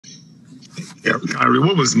Yeah, Kyrie,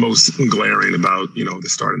 what was most glaring about, the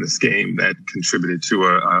start of this game that contributed to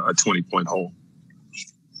a 20-point hole?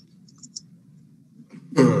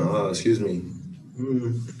 Excuse me.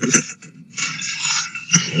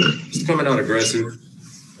 Just coming out aggressive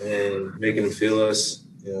and making them feel us.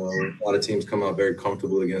 A lot of teams come out very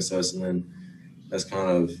comfortable against us, and then that's kind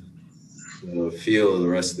of the feel of the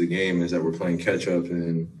rest of the game is that we're playing catch up,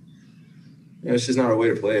 and it's just not our way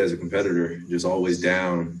to play as a competitor. Just always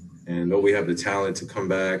down, and though we have the talent to come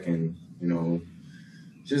back, and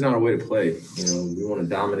it's just not our way to play. We want to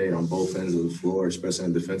dominate on both ends of the floor, especially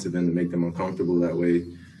on the defensive end, to make them uncomfortable. That way,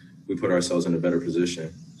 we put ourselves in a better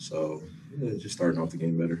position. So, just starting off the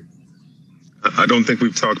game better. I don't think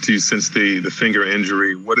we've talked to you since the finger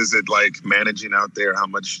injury. What is it like managing out there? How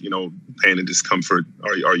much, pain and discomfort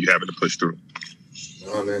are you having to push through?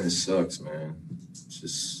 Oh, man, it sucks, man. It's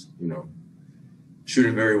just,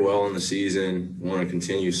 shooting very well in the season, want to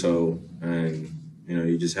continue so. And,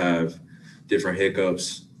 you just have different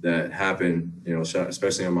hiccups that happen,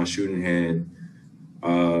 especially on my shooting hand.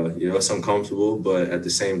 It's uncomfortable, but at the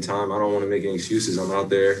same time, I don't want to make any excuses. I'm out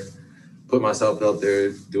there, put myself out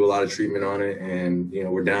there, do a lot of treatment on it. And,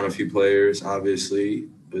 we're down a few players, obviously,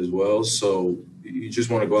 as well. So you just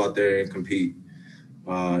want to go out there and compete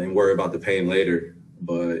and worry about the pain later.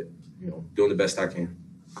 But, doing the best I can.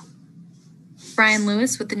 Brian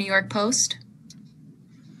Lewis with the New York Post.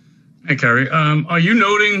 Hey, Kyrie. Are you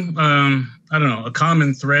noting, a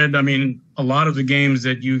common thread? I mean, a lot of the games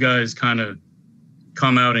that you guys kind of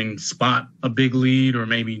come out and spot a big lead or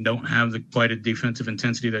maybe don't have quite a defensive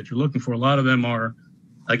intensity that you're looking for. A lot of them are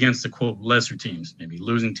against the, quote, lesser teams, maybe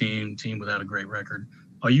losing team without a great record.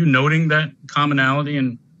 Are you noting that commonality,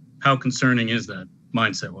 and how concerning is that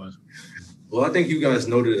mindset-wise? Well, I think you guys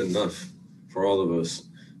noted enough for all of us.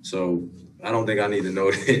 So I don't think I need to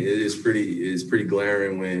note it. It's pretty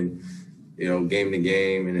glaring when, game to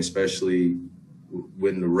game, and especially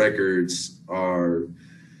when the records are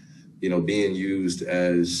being used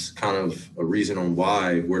as kind of a reason on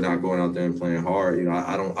why we're not going out there and playing hard.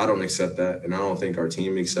 I don't accept that, and I don't think our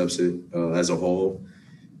team accepts it as a whole.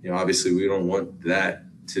 Obviously we don't want that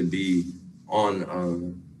to be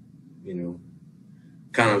on,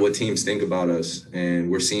 kind of what teams think about us. And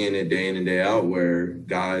we're seeing it day in and day out where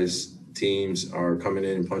teams are coming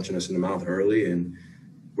in and punching us in the mouth early, and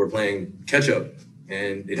we're playing catch up.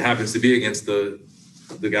 And it happens to be against the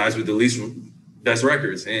guys with the least best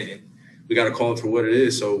records. And we got to call it for what it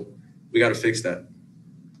is. So we got to fix that,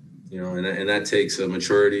 and that takes a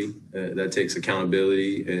maturity, that takes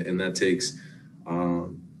accountability, and that takes,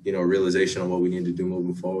 a realization of what we need to do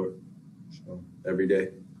moving forward. So every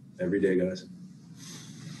day, guys.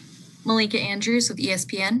 Malika Andrews with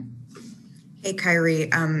ESPN. Hey, Kyrie.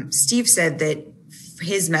 Steve said that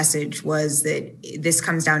his message was that this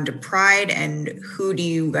comes down to pride and who do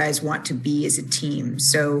you guys want to be as a team?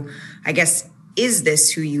 So I guess, is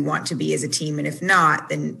this who you want to be as a team? And if not,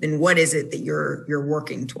 then what is it that you're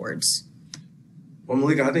working towards? Well,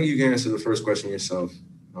 Malika, I think you can answer the first question yourself.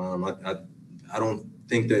 I don't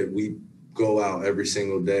think that we go out every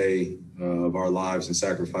single day of our lives and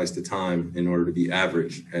sacrifice the time in order to be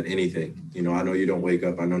average at anything. I know you don't wake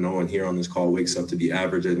up. I know no one here on this call wakes up to be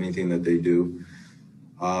average at anything that they do.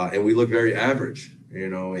 And we look very average,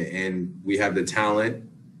 and we have the talent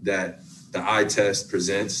that the eye test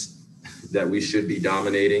presents that we should be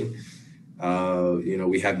dominating.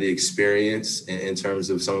 We have the experience in terms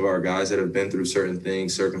of some of our guys that have been through certain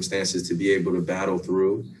things, circumstances to be able to battle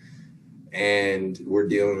through. And we're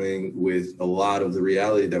dealing with a lot of the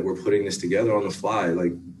reality that we're putting this together on the fly.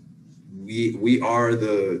 Like we are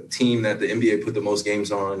the team that the NBA put the most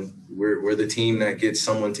games on. We're the team that gets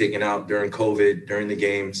someone taken out during COVID, during the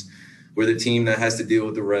games. We're the team that has to deal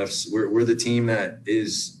with the refs. We're the team that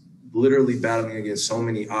is literally battling against so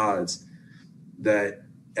many odds that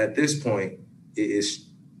at this point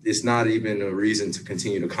it's not even a reason to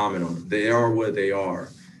continue to comment on them. They are what they are.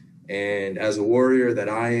 And as a warrior that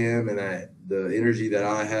I am, and that the energy that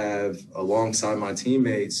I have alongside my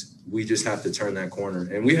teammates, we just have to turn that corner.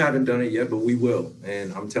 And we haven't done it yet, but we will.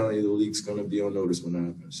 And I'm telling you, the league's going to be on notice when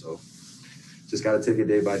that happens. So just got to take it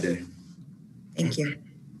day by day. Thank you.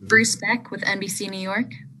 Bruce Beck with NBC New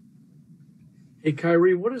York. Hey,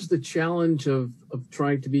 Kyrie, what is the challenge of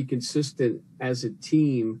trying to be consistent as a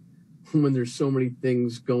team when there's so many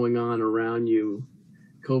things going on around you,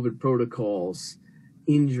 COVID protocols,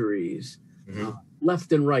 injuries,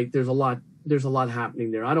 left and right? There's a lot happening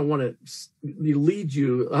there. I don't want to lead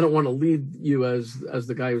you. I don't want to lead you as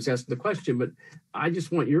the guy who's asking the question, but I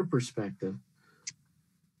just want your perspective.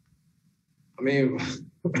 I mean,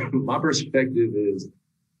 my perspective is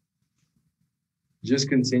just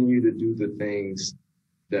continue to do the things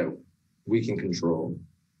that we can control.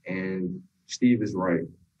 And Steve is right.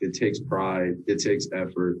 It takes pride. It takes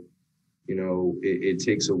effort. It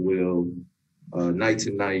takes a will, night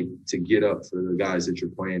to night, to get up for the guys that you're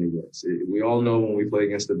playing against. We all know when we play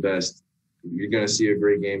against the best, you're going to see a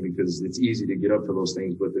great game because it's easy to get up for those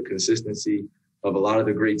things. But the consistency of a lot of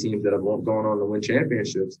the great teams that have gone on to win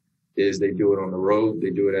championships is they do it on the road, they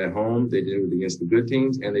do it at home, they do it against the good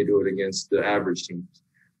teams, and they do it against the average teams.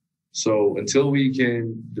 So until we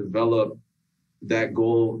can develop that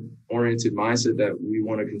goal-oriented mindset that we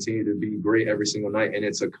want to continue to be great every single night, and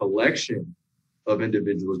it's a collection of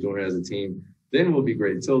individuals doing it as a team, then we'll be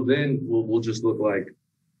great. Until then, we'll just look like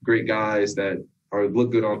great guys that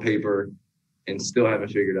look good on paper and still haven't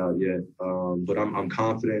figured out yet. But I'm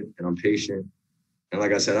confident and I'm patient. And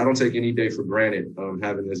like I said, I don't take any day for granted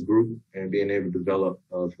having this group and being able to develop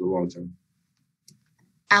for the long term.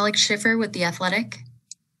 Alex Schiffer with The Athletic.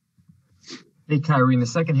 Hey, Kyrie, in the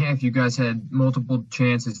second half, you guys had multiple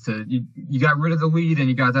chances you got rid of the lead and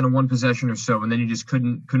you got down to one possession or so, and then you just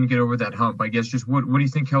couldn't get over that hump. I guess just what do you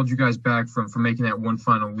think held you guys back from making that one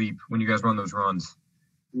final leap when you guys run those runs?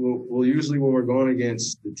 Well, usually when we're going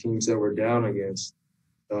against the teams that we're down against,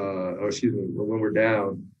 when we're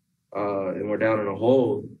down and we're down in a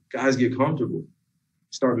hole, guys get comfortable,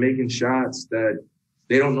 start making shots that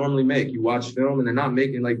they don't normally make. You watch film and they're not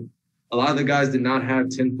making, like, a lot of the guys did not have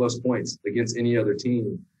 10 plus points against any other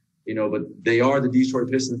team, but they are the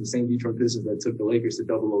Detroit Pistons, the same Detroit Pistons that took the Lakers to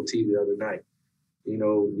double OT the other night.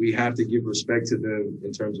 We have to give respect to them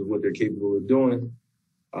in terms of what they're capable of doing.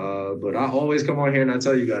 But I always come on here and I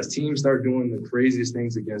tell you guys, teams start doing the craziest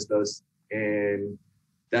things against us, and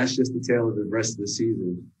that's just the tale of the rest of the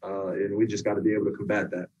season. And we just got to be able to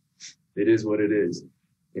combat that. It is what it is.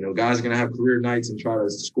 Guys are going to have career nights and try to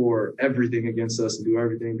score everything against us and do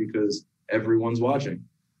everything because everyone's watching.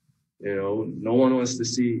 No one wants to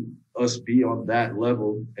see us be on that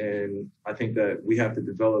level. And I think that we have to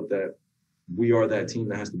develop that we are that team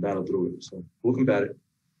that has to battle through it. So we'll combat it.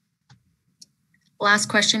 Last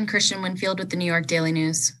question, Christian Winfield with the New York Daily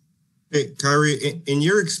News. Hey, Kyrie, in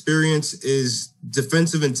your experience, is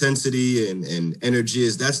defensive intensity and energy,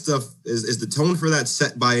 is that stuff, is the tone for that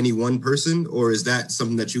set by any one person, or is that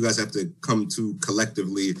something that you guys have to come to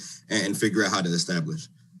collectively and figure out how to establish?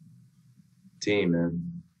 Team,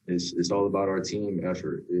 man. It's all about our team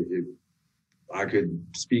effort. I could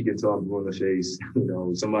speak until I'm blue in the face.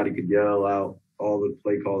 Somebody could yell out all the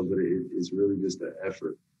play calls, but it's really just the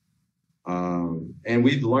effort. And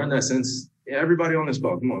we've learned that since everybody on this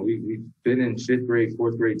call, come on, we've been in 5th grade,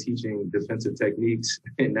 4th grade teaching defensive techniques,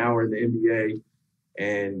 and now we're in the NBA,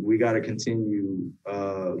 and we got to continue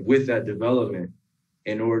with that development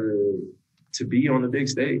in order to be on the big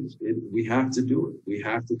stage. We have to do it. We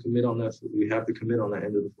have to commit on that. We have to commit on that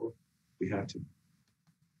end of the floor. We have to.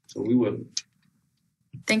 So we will.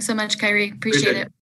 Thanks so much, Kyrie. Appreciate it.